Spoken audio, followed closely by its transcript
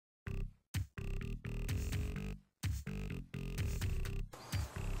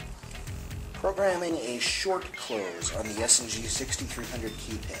Programming a short close on the S&G 6300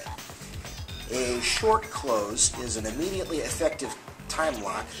 keypad. A short close is an immediately effective time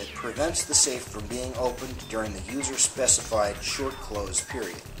lock that prevents the safe from being opened during the user-specified short close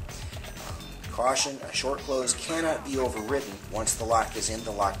period. Caution, a short close cannot be overridden once the lock is in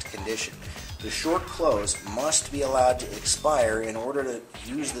the locked condition. The short close must be allowed to expire in order to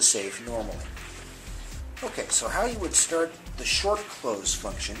use the safe normally. Okay, so how you would start the short close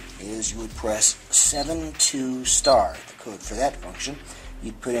function is you would press 72*. The code for that function.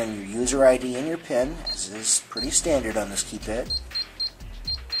 You'd put in your user ID and your PIN, as is pretty standard on this keypad.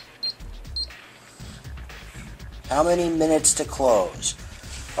 How many minutes to close?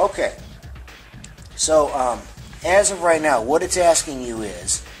 Okay, so as of right now, what it's asking you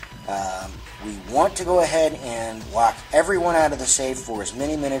is, we want to go ahead and lock everyone out of the safe for as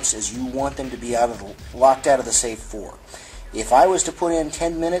many minutes as you want them to be locked out of the safe for. If I was to put in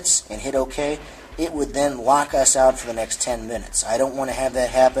 10 minutes and hit OK, it would then lock us out for the next 10 minutes. I don't want to have that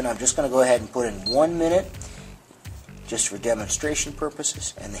happen. I'm just going to go ahead and put in 1 minute, just for demonstration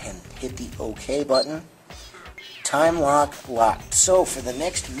purposes, and then hit the OK button. Time lock locked. So for the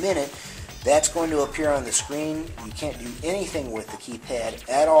next minute, that's going to appear on the screen. You can't do anything with the keypad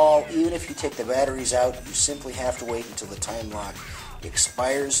at all. Even if you take the batteries out, you simply have to wait until the time lock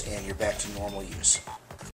expires and you're back to normal use.